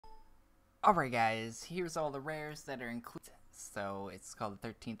Alright guys, here's all the rares that are included. So it's called the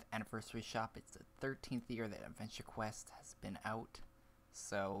 13th Anniversary Shop. It's the 13th year that Adventure Quest has been out.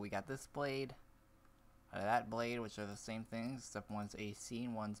 So we got this blade, that blade, which are the same things, except one's AC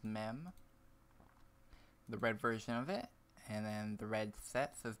and one's MEM. The red version of it, and then the red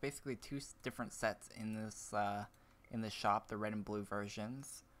set. So there's basically two different sets in this shop, the red and blue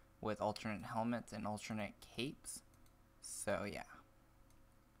versions, with alternate helmets and alternate capes. So yeah.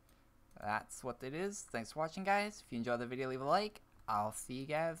 That's what it is. Thanks for watching, guys. If you enjoyed the video, leave a like. I'll see you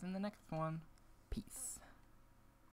guys in the next one. Peace.